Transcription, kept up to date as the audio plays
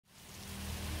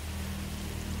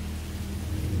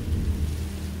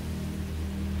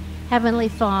Heavenly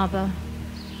Father,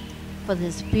 for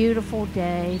this beautiful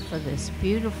day, for this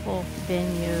beautiful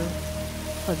venue,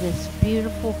 for this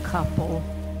beautiful couple,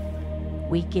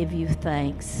 we give you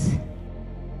thanks.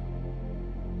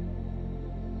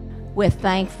 We're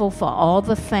thankful for all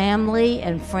the family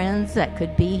and friends that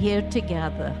could be here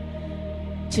together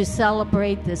to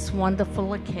celebrate this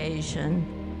wonderful occasion,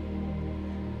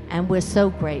 and we're so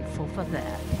grateful for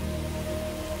that.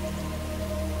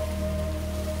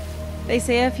 They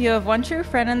say if you have one true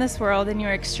friend in this world, then you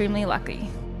are extremely lucky.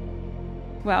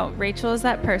 Well, Rachel is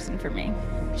that person for me.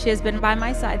 She has been by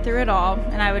my side through it all,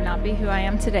 and I would not be who I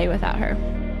am today without her.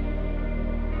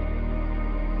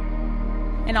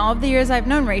 In all of the years I've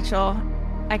known Rachel,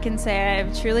 I can say I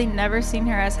have truly never seen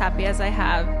her as happy as I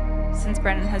have since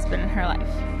Brendan has been in her life.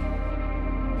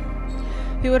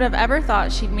 Who would have ever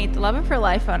thought she'd meet the love of her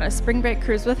life on a spring break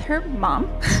cruise with her mom?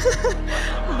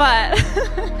 But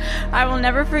I will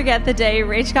never forget the day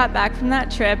Rach got back from that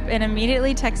trip and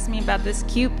immediately texted me about this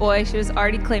cute boy she was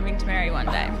already claiming to marry one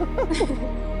day.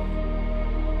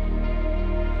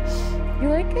 You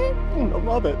like it? I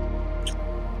love it.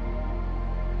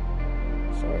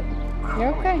 Sorry.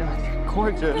 You're okay. Oh my God, you're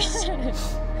gorgeous.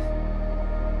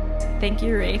 Thank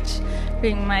you, Rach, for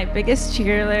being my biggest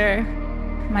cheerleader,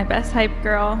 my best hype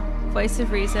girl, voice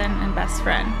of reason, and best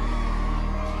friend.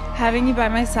 Having you by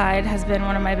my side has been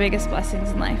one of my biggest blessings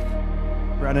in life.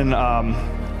 Brendan,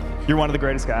 you're one of the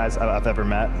greatest guys I've ever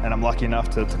met, and I'm lucky enough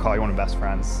to call you one of my best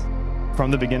friends. From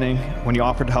the beginning, when you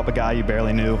offered to help a guy you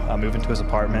barely knew move into his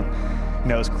apartment,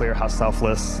 it was clear how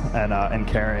selfless and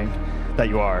caring that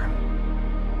you are.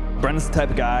 Brendan's the type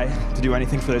of guy to do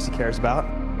anything for those he cares about,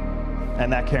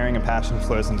 and that caring and passion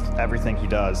flows into everything he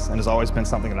does, and has always been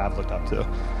something that I've looked up to.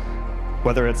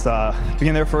 Whether it's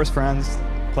being there for his friends,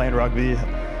 playing rugby,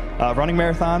 running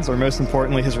marathons, or most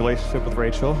importantly, his relationship with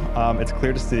Rachel, it's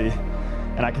clear to see,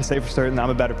 and I can say for certain I'm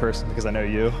a better person because I know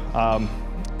you,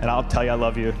 and I'll tell you I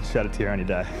love you and shed a tear any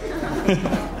day.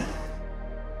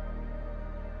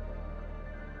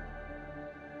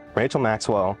 Rachel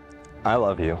Maxwell, I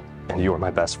love you, and you are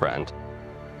my best friend.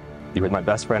 You are my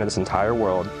best friend in this entire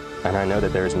world, and I know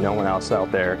that there is no one else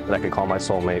out there that I could call my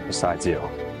soulmate besides you.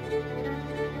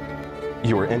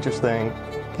 You are interesting,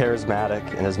 charismatic,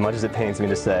 and as much as it pains me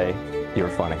to say, you're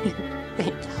funny.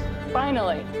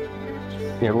 Finally.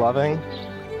 You're loving,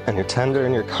 and you're tender,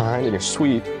 and you're kind, and you're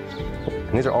sweet,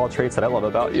 and these are all traits that I love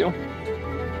about you.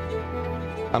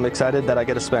 I'm excited that I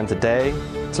get to spend today,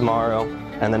 tomorrow,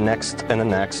 and the next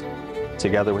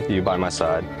together with you by my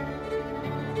side.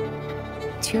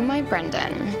 To my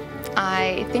Brendan,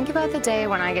 I think about the day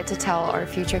when I get to tell our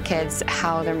future kids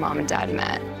how their mom and dad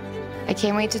met. I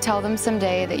can't wait to tell them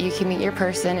someday that you can meet your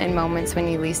person in moments when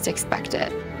you least expect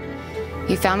it.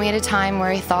 You found me at a time where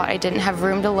I thought I didn't have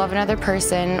room to love another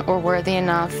person or worthy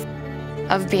enough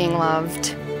of being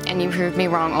loved, and you proved me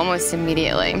wrong almost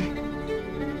immediately.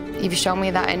 You've shown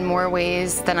me that in more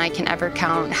ways than I can ever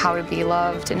count how to be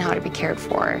loved and how to be cared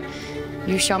for.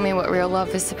 You show me what real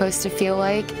love is supposed to feel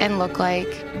like and look like.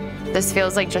 This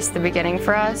feels like just the beginning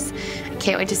for us. I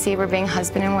can't wait to see where being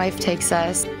husband and wife takes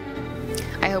us.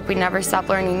 I hope we never stop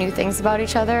learning new things about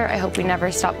each other. I hope we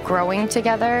never stop growing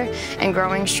together and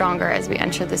growing stronger as we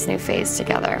enter this new phase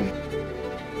together.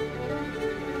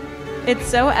 It's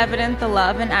so evident the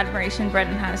love and admiration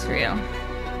Brendan has for you.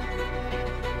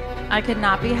 I could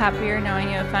not be happier knowing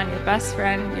you have found your best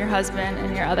friend, your husband,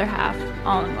 and your other half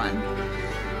all in one.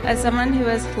 As someone who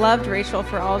has loved Rachel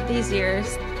for all of these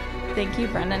years, thank you,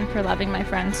 Brendan, for loving my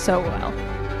friend so well.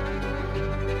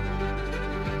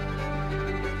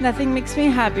 Nothing makes me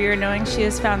happier knowing she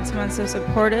has found someone so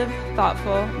supportive,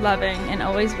 thoughtful, loving, and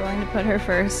always willing to put her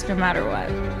first no matter what.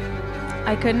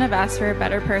 I couldn't have asked for a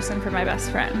better person for my best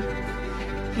friend.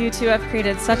 You two have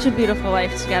created such a beautiful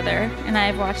life together, and I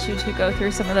have watched you two go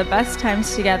through some of the best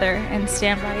times together and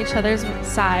stand by each other's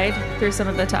side through some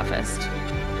of the toughest.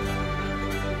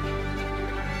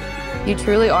 You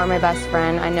truly are my best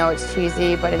friend. I know it's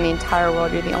cheesy, but in the entire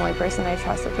world, you're the only person I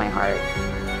trust with my heart.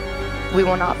 We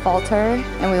will not falter,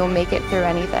 and we will make it through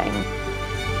anything.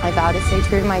 I vow to stay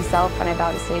true to myself, and I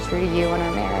vow to stay true to you in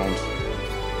our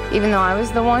marriage. Even though I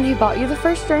was the one who bought you the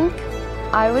first drink,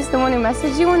 I was the one who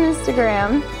messaged you on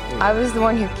Instagram, I was the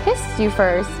one who kissed you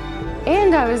first,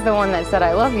 and I was the one that said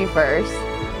I love you first.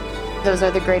 Those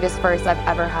are the greatest firsts I've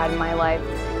ever had in my life,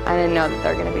 and I know that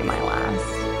they're going to be my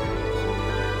last.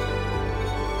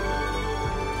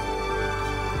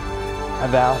 I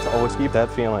vow to always keep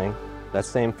that feeling, that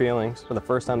same feelings, for the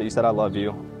first time that you said I love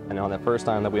you, and on that first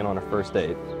time that we went on our first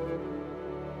date.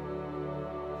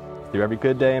 Through every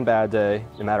good day and bad day,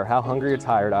 no matter how hungry or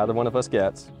tired either one of us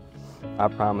gets, I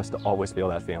promise to always feel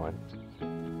that feeling.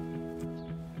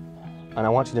 And I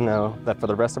want you to know that for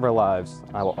the rest of our lives,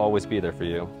 I will always be there for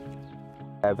you.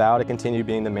 I vow to continue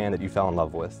being the man that you fell in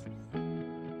love with,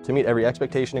 to meet every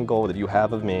expectation and goal that you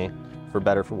have of me, for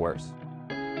better, for worse.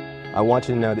 I want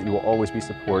you to know that you will always be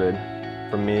supported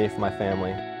from me, from my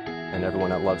family, and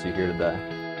everyone that loves you here today.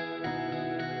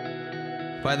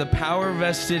 By the power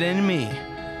vested in me,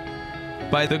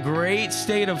 by the great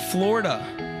state of Florida,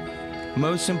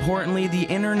 most importantly, the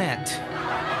internet,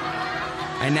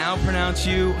 I now pronounce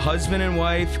you husband and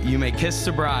wife. You may kiss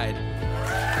the bride.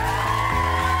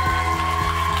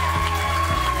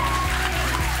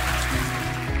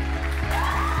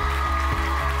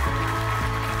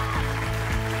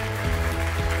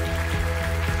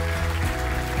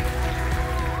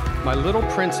 My little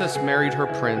princess married her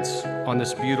prince on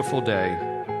this beautiful day,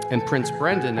 and Prince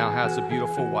Brendan now has a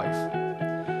beautiful wife.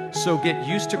 So get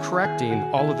used to correcting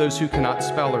all of those who cannot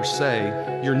spell or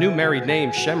say your new married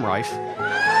name, Shemrife.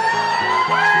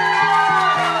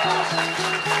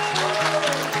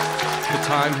 The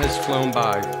time has flown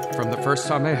by from the first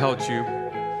time I held you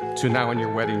to now in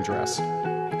your wedding dress.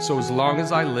 So as long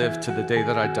as I live to the day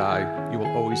that I die, you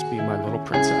will always be my little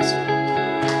princess.